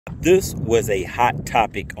This was a hot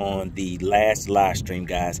topic on the last live stream,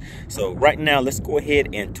 guys. So right now, let's go ahead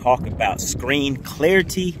and talk about screen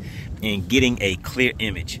clarity and getting a clear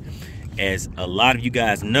image. As a lot of you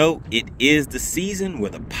guys know, it is the season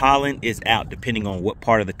where the pollen is out, depending on what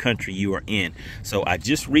part of the country you are in. So I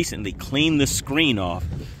just recently cleaned the screen off,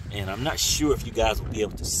 and I'm not sure if you guys will be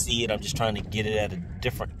able to see it. I'm just trying to get it at a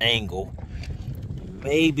different angle.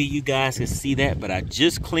 Maybe you guys can see that, but I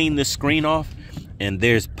just cleaned the screen off, and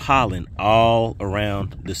there's pollen all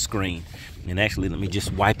around the screen. And actually, let me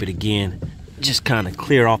just wipe it again, just kind of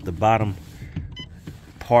clear off the bottom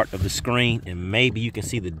part of the screen, and maybe you can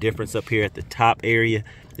see the difference up here at the top area.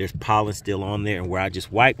 There's pollen still on there, and where I just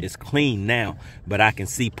wiped, it's clean now, but I can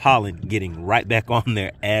see pollen getting right back on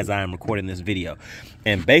there as I am recording this video.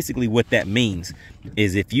 And basically what that means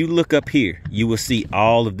is if you look up here, you will see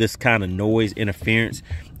all of this kind of noise interference.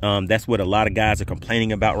 That's what a lot of guys are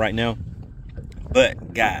complaining about right now.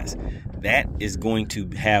 But guys, that is going to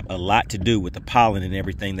have a lot to do with the pollen and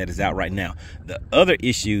everything that is out right now. The other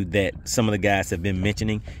issue that some of the guys have been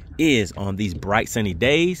mentioning is on these bright sunny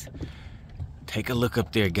days. Take a look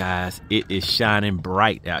up there, guys. It is shining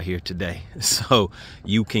bright out here today. So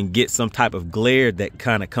you can get some type of glare that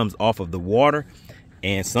kind of comes off of the water.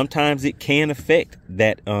 And sometimes it can affect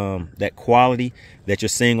that that quality that you're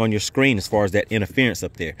seeing on your screen as far as that interference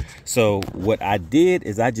up there. So what I did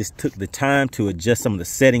is I just took the time to adjust some of the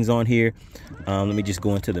settings on here. Let me just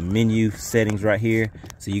go into the menu settings right here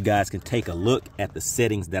so you guys can take a look at the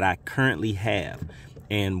settings that I currently have.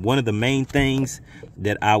 And one of the main things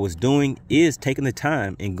that I was doing is taking the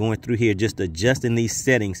time and going through here, just adjusting these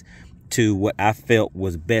settings to what I felt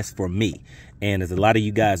was best for me. And as a lot of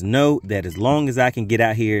you guys know, that as long as I can get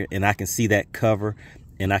out here and I can see that cover,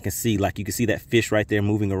 and I can see, like you can see that fish right there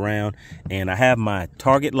moving around, and I have my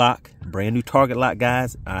target lock, brand new target lock,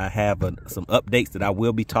 guys. I have some updates that I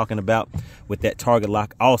will be talking about with that target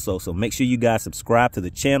lock also. So make sure you guys subscribe to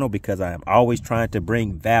the channel, because I am always trying to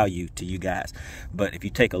bring value to you guys. But if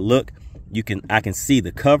you take a look, I can see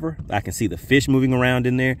the cover, I can see the fish moving around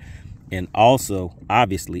in there. And also,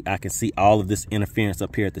 obviously, I can see all of this interference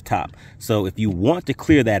up here at the top. So if you want to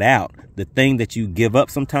clear that out, the thing that you give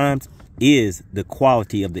up sometimes is the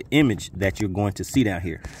quality of the image that you're going to see down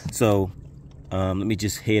here. So let me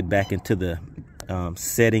just head back into the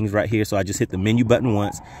settings right here. So I just hit the menu button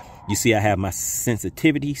once. You see I have my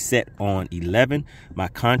sensitivity set on 11. My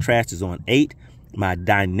contrast is on 8. My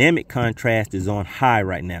dynamic contrast is on high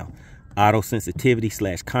right now. Auto sensitivity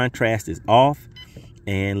 / contrast is off.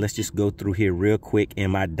 And let's just go through here real quick.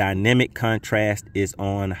 And my dynamic contrast is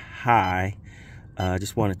on high. I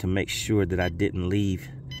just wanted to make sure that I didn't leave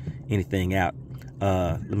anything out.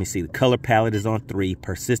 Let me see. The color palette is on 3.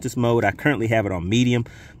 Persistence mode, I currently have it on medium.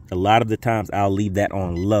 A lot of the times I'll leave that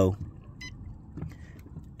on low.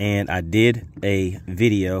 And I did a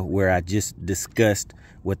video where I just discussed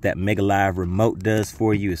what that Mega Live remote does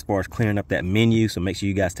for you as far as clearing up that menu. So make sure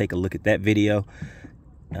you guys take a look at that video.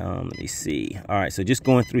 Let me see. All right, so just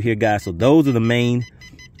going through here, guys. So those are the main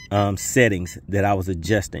settings that I was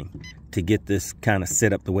adjusting to get this kind of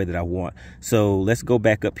set up the way that I want. So let's go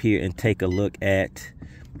back up here and take a look at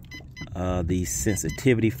the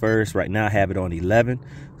sensitivity first. Right now I have it on 11.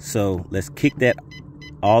 So let's kick that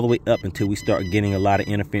all the way up until we start getting a lot of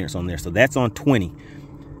interference on there. So that's on 20.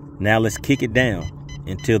 Now let's kick it down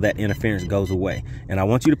until that interference goes away. And I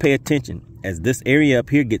want you to pay attention. As this area up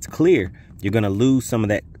here gets clear, you're going to lose some of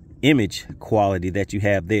that image quality that you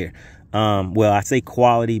have there. Well, I say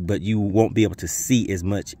quality, but you won't be able to see as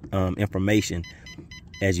much information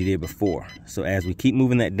as you did before. So as we keep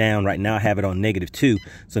moving that down, right now I have it on -2.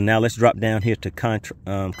 So now let's drop down here to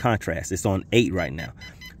contrast. It's on 8 right now.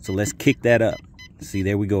 So let's kick that up. See,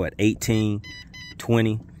 there we go at 18,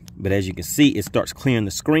 20. But as you can see, it starts clearing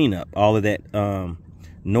the screen up. All of that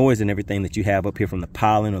noise and everything that you have up here from the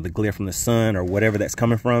pollen or the glare from the sun or whatever that's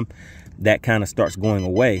coming from, that kind of starts going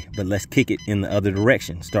away. But let's kick it in the other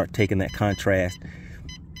direction. Start taking that contrast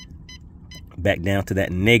back down to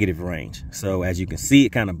that negative range. So as you can see,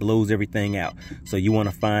 it kind of blows everything out. So you want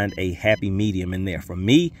to find a happy medium in there. For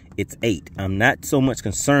me, it's 8. I'm not so much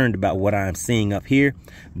concerned about what I'm seeing up here,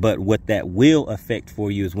 but what that will affect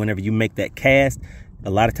for you is whenever you make that cast, a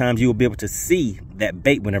lot of times you will be able to see that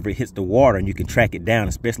bait whenever it hits the water, and you can track it down,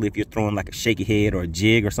 especially if you're throwing like a shaky head or a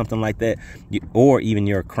jig or something like that, or even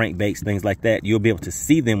your crankbaits, things like that. You'll be able to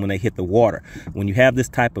see them when they hit the water. When you have this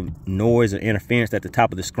type of noise or interference at the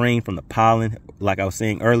top of the screen from the pollen, like I was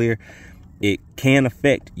saying earlier, it can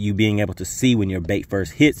affect you being able to see when your bait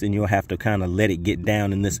first hits, and you'll have to kind of let it get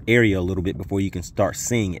down in this area a little bit before you can start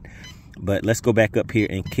seeing it. But let's go back up here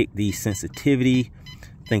and kick the sensitivity.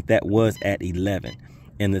 I think that was at 11.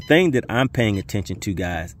 And the thing that I'm paying attention to,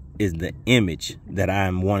 guys, is the image that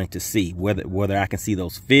I'm wanting to see, whether I can see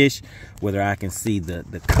those fish, whether I can see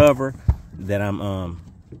the cover that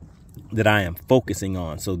I am focusing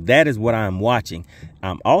on. So that is what I'm watching.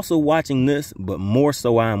 I'm also watching this, but more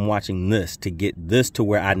so I'm watching this to get this to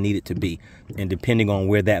where I need it to be. And depending on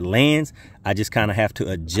where that lands, I just kind of have to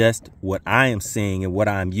adjust what I am seeing and what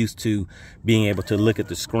I'm used to being able to look at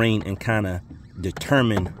the screen and kind of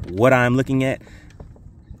determine what I'm looking at.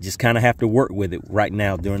 Just kind of have to work with it right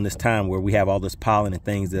now during this time where we have all this pollen and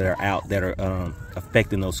things that are out that are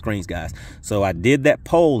affecting those screens, guys. So I did that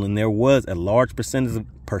poll, and there was a large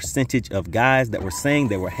percentage of guys that were saying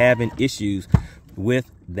they were having issues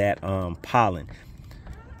with that pollen.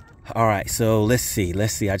 All right, so let's see. I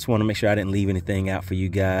just want to make sure I didn't leave anything out for you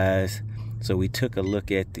guys. So we took a look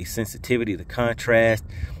at the sensitivity, the contrast.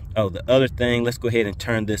 Oh, the other thing, let's go ahead and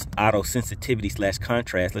turn this auto sensitivity /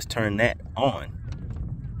 contrast. Let's turn that on.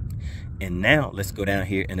 And now let's go down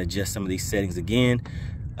here and adjust some of these settings again.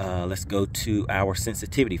 Let's go to our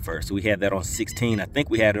sensitivity first. So we had that on 16. I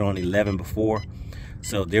think we had it on 11 before.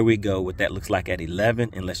 So there we go, what that looks like at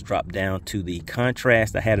 11. And let's drop down to the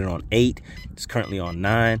contrast. I had it on 8. It's currently on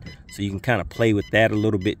 9. So you can kind of play with that a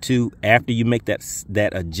little bit too. After you make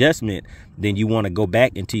that adjustment, then you want to go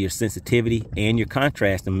back into your sensitivity and your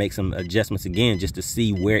contrast and make some adjustments again just to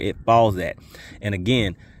see where it falls at. And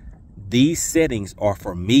again, these settings are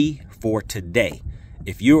for me for today.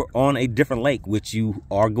 If you're on a different lake, which you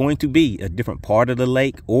are going to be a different part of the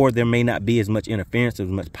lake, or there may not be as much interference, as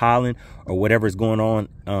much pollen, or whatever is going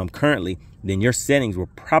on currently, then your settings will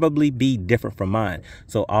probably be different from mine.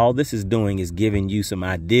 So all this is doing is giving you some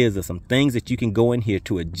ideas of some things that you can go in here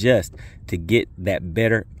to adjust to get that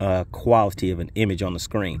better quality of an image on the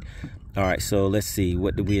screen. All right, so let's see,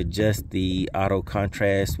 what do we adjust? The auto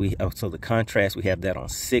contrast, so the contrast, we have that on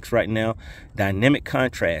 6 right now. Dynamic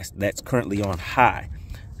contrast, that's currently on high.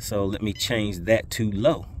 So let me change that to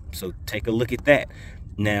low. So take a look at that.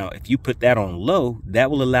 Now, if you put that on low,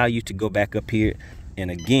 that will allow you to go back up here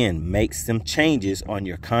and again, make some changes on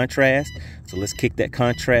your contrast. So let's kick that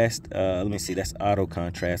contrast. Let me see, that's auto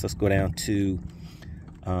contrast. Let's go down to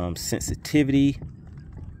sensitivity.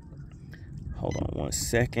 Hold on one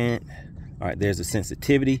second. All right, there's the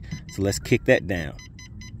sensitivity. So let's kick that down.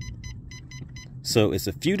 So it's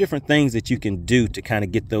a few different things that you can do to kind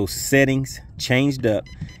of get those settings changed up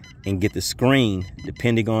and get the screen,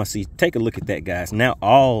 depending on, see, take a look at that, guys. Now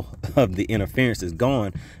all of the interference is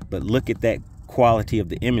gone, but look at that quality of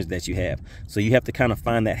the image that you have. So you have to kind of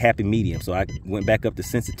find that happy medium. So I went back up to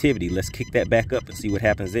sensitivity. Let's kick that back up and see what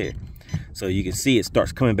happens there. So you can see it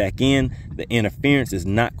starts coming back in. The interference is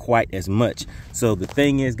not quite as much. So the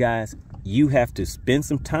thing is, guys, you have to spend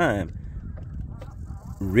some time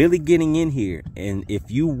really getting in here. And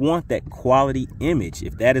if you want that quality image,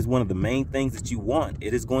 if that is one of the main things that you want,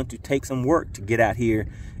 it is going to take some work to get out here,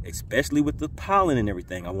 especially with the pollen and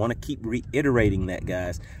everything. I want to keep reiterating that,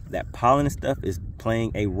 guys. That pollen and stuff is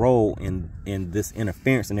playing a role in this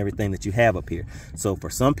interference and everything that you have up here. So for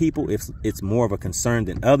some people, it's more of a concern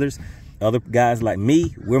than others. Other guys like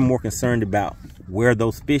me, we're more concerned about where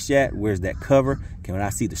those fish at, where's that cover, can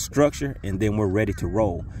I see the structure, and then we're ready to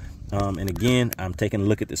roll. And again, I'm taking a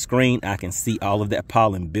look at the screen. I can see all of that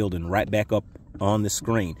pollen building right back up on the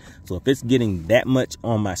screen. So if it's getting that much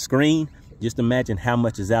on my screen, just imagine how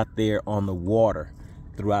much is out there on the water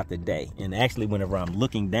throughout the day. And actually, whenever I'm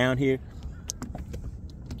looking down here,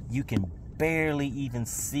 you can barely even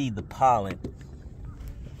see the pollen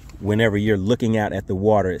whenever you're looking out at the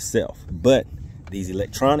water itself. But these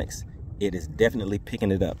electronics, it is definitely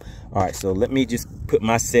picking it up. All right, so let me just put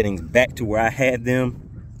my settings back to where I had them.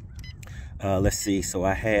 Let's see, so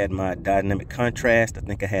I had my dynamic contrast. I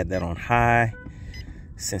think I had that on high.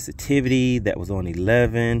 Sensitivity, that was on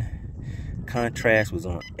 11. Contrast was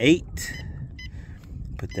on 8.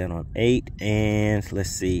 Put that on 8. And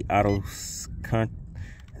let's see, I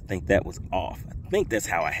think that was off. I think that's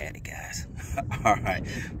how I had it, guys. All right,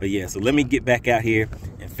 but yeah, so let me get back out here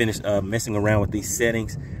and finish messing around with these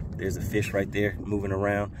settings. There's a fish right there moving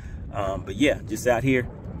around. But yeah, just out here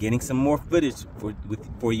getting some more footage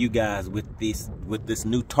for you guys with this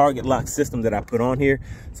new target lock system that I put on here.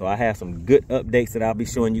 So I have some good updates that I'll be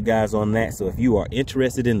showing you guys on that. So if you are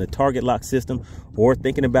interested in the target lock system or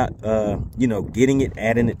thinking about you know, getting it,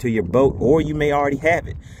 adding it to your boat, or you may already have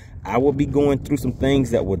it, I will be going through some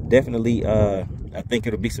things that would definitely I think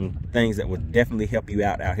it'll be some things that would definitely help you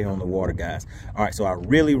out here on the water, guys. All right, so I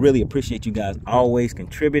really appreciate you guys always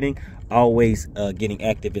contributing, always getting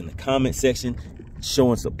active in the comment section,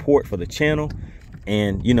 showing support for the channel.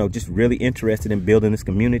 and you know, just really interested in building this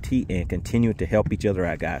community and continuing to help each other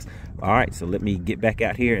out, guys. All right, so let me get back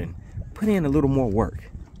out here and put in a little more work.